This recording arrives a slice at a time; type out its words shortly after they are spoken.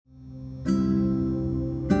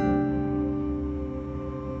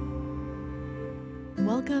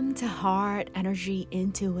Welcome to Heart Energy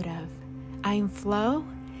Intuitive. I am FLO,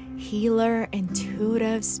 healer,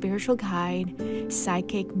 intuitive, spiritual guide,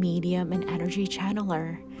 psychic medium, and energy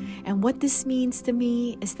channeler. And what this means to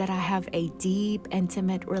me is that I have a deep,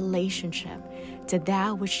 intimate relationship to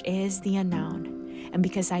that which is the unknown. And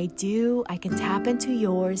because I do, I can tap into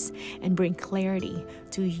yours and bring clarity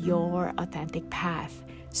to your authentic path.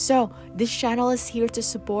 So this channel is here to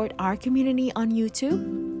support our community on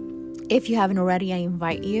YouTube. If you haven't already, I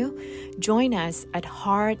invite you, join us at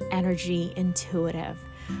Heart Energy Intuitive.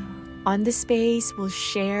 On this space, we'll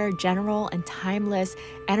share general and timeless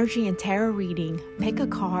energy and tarot reading, pick a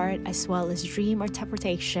card, as well as dream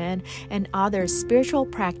interpretation and other spiritual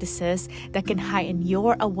practices that can heighten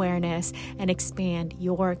your awareness and expand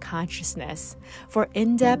your consciousness. For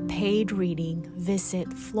in-depth paid reading, visit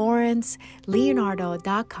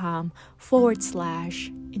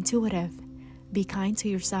florenceleonardo.com/intuitive. Be kind to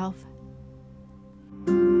yourself.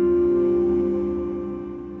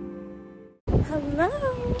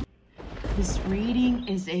 Hello. This reading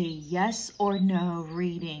is a yes or no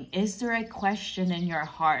reading. Is there a question in your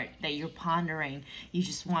heart that you're pondering? You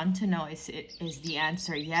just want to know, is the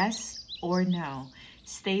answer yes or no?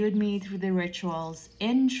 Stay with me through the rituals,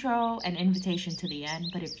 intro and invitation to the end.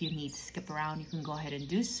 But if you need to skip around, you can go ahead and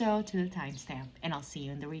do so to the timestamp. And I'll see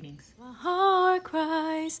you in the readings. My heart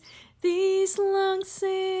cries, these lungs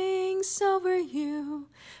sings over you,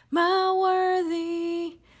 my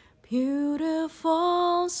worthy,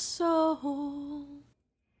 beautiful soul.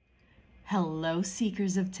 Hello,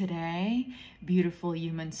 seekers of today, beautiful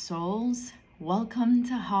human souls. Welcome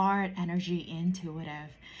to Heart Energy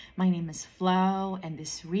Intuitive. My name is FLO, and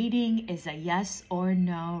this reading is a yes or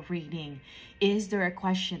no reading. Is there a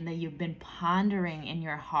question that you've been pondering in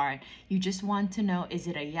your heart? You just want to know, is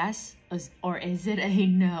it a yes or is it a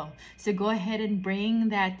no? So go ahead and bring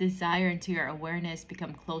that desire into your awareness,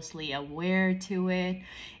 become closely aware to it.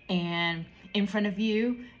 And in front of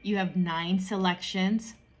you, you have 9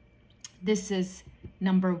 selections. This is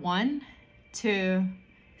number 1, 2,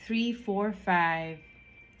 3, 4, 5,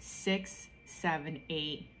 6, 7,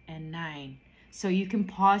 8, and 9. So you can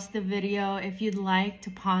pause the video if you'd like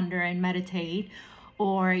to ponder and meditate,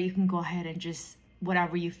 or you can go ahead and just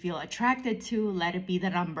whatever you feel attracted to, let it be the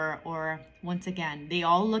number. Or once again, they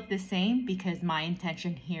all look the same because my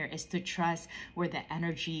intention here is to trust where the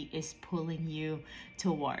energy is pulling you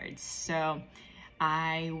towards. So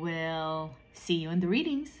I will see you in the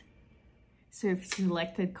readings. So if you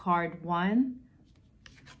selected card 1,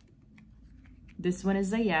 this one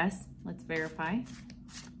is a yes. Let's verify.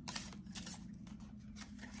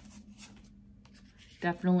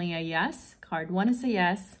 Definitely a yes. Card 1 is a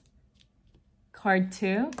yes. Card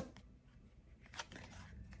 2.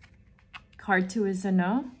 Card 2 is a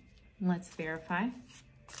no. Let's verify.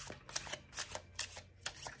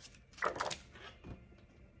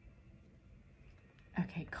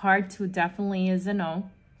 Okay, card 2 definitely is a no.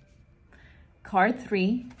 Card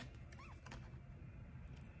 3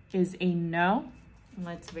 is a no.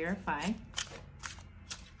 Let's verify.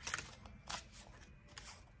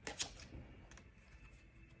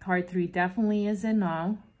 Card 3 definitely is a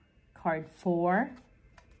no. Card 4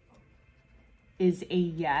 is a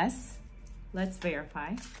yes. Let's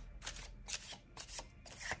verify.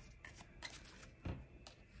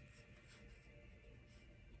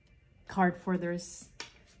 Card 4,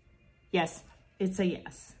 yes, it's a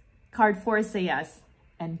yes. Card 4 is a yes.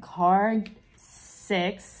 And card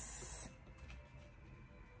 6,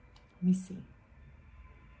 let me see.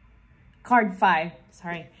 Card 5,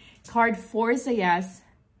 sorry. Card 4 is a yes.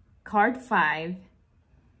 Card 5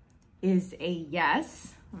 is a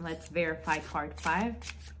yes. Let's verify card 5.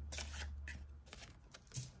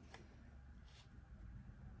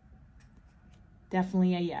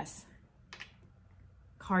 Definitely a yes.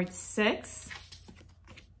 Card 6.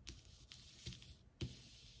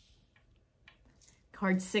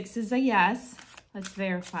 Card 6 is a yes. Let's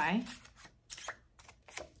verify.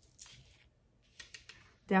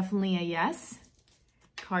 Definitely a yes.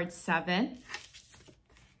 Card 7.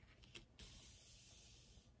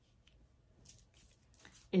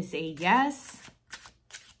 Is a yes.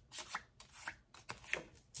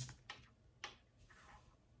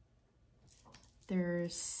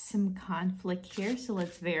 There's some conflict here, so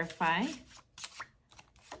let's verify.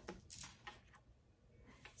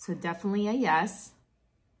 So definitely a yes.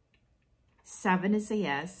 7 is a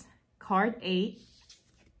yes. Card 8.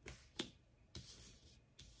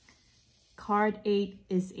 Card 8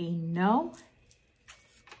 is a no.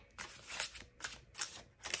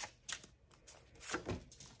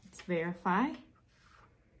 Verify.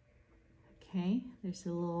 Okay, there's a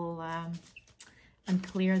little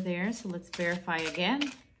unclear there. So let's verify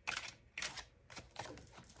again.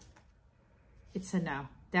 It's a no,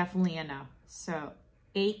 definitely a no. So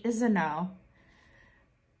 8 is a no.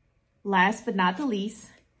 Last but not the least,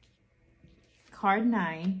 card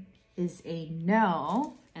 9 is a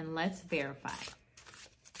no, and let's verify.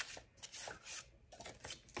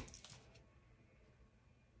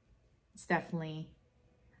 It's definitely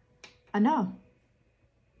a no.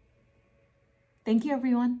 Thank you,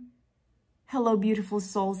 everyone. Hello, beautiful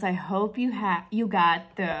souls. I hope you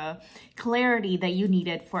got the clarity that you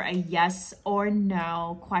needed for a yes or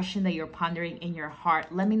no question that you're pondering in your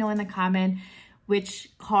heart. Let me know in the comment which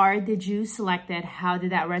card did you selected. How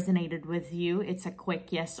did that resonate with you? It's a quick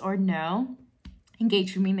yes or no.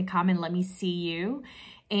 Engage with me in the comment. Let me see you.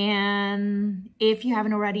 And if you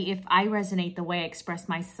haven't already, if I resonate the way I express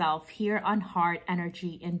myself here on Heart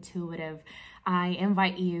Energy Intuitive, I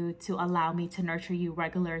invite you to allow me to nurture you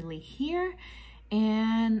regularly here.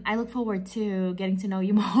 And I look forward to getting to know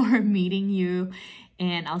you more, meeting you,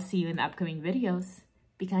 and I'll see you in the upcoming videos.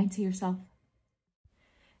 Be kind to yourself.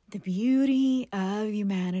 The beauty of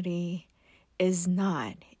humanity is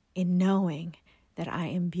not in knowing that I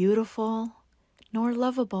am beautiful nor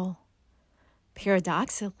lovable.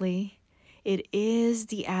 Paradoxically, it is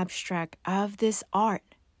the abstract of this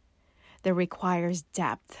art that requires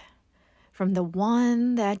depth from the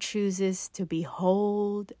one that chooses to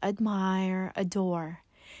behold, admire, adore,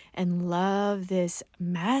 and love this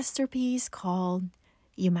masterpiece called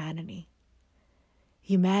humanity.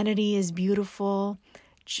 Humanity is beautiful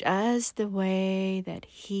just the way that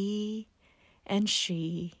he and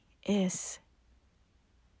she is.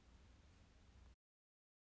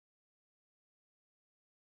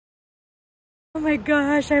 Oh my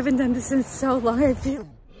gosh, I haven't done this in so long. I feel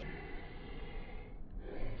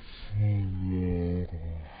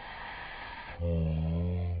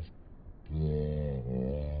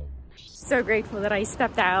so grateful that I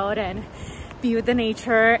stepped out and be with the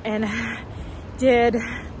nature and did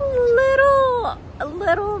a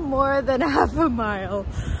little more than half a mile,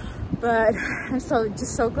 but I'm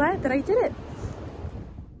just so glad that I did it.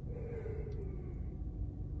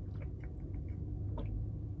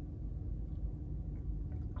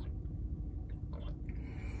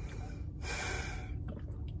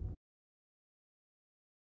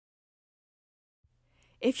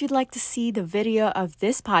 If you'd like to see the video of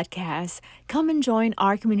this podcast, come and join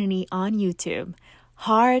our community on YouTube,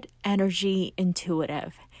 Heart Energy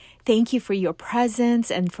Intuitive. Thank you for your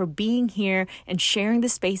presence and for being here and sharing the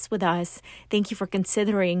space with us. Thank you for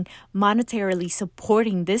considering monetarily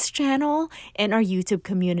supporting this channel and our YouTube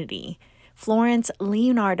community.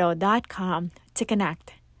 FlorenceLeonardo.com to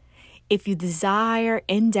connect. If you desire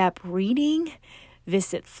in-depth reading,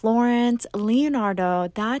 visit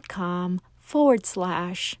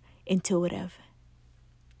FlorenceLeonardo.com/intuitive.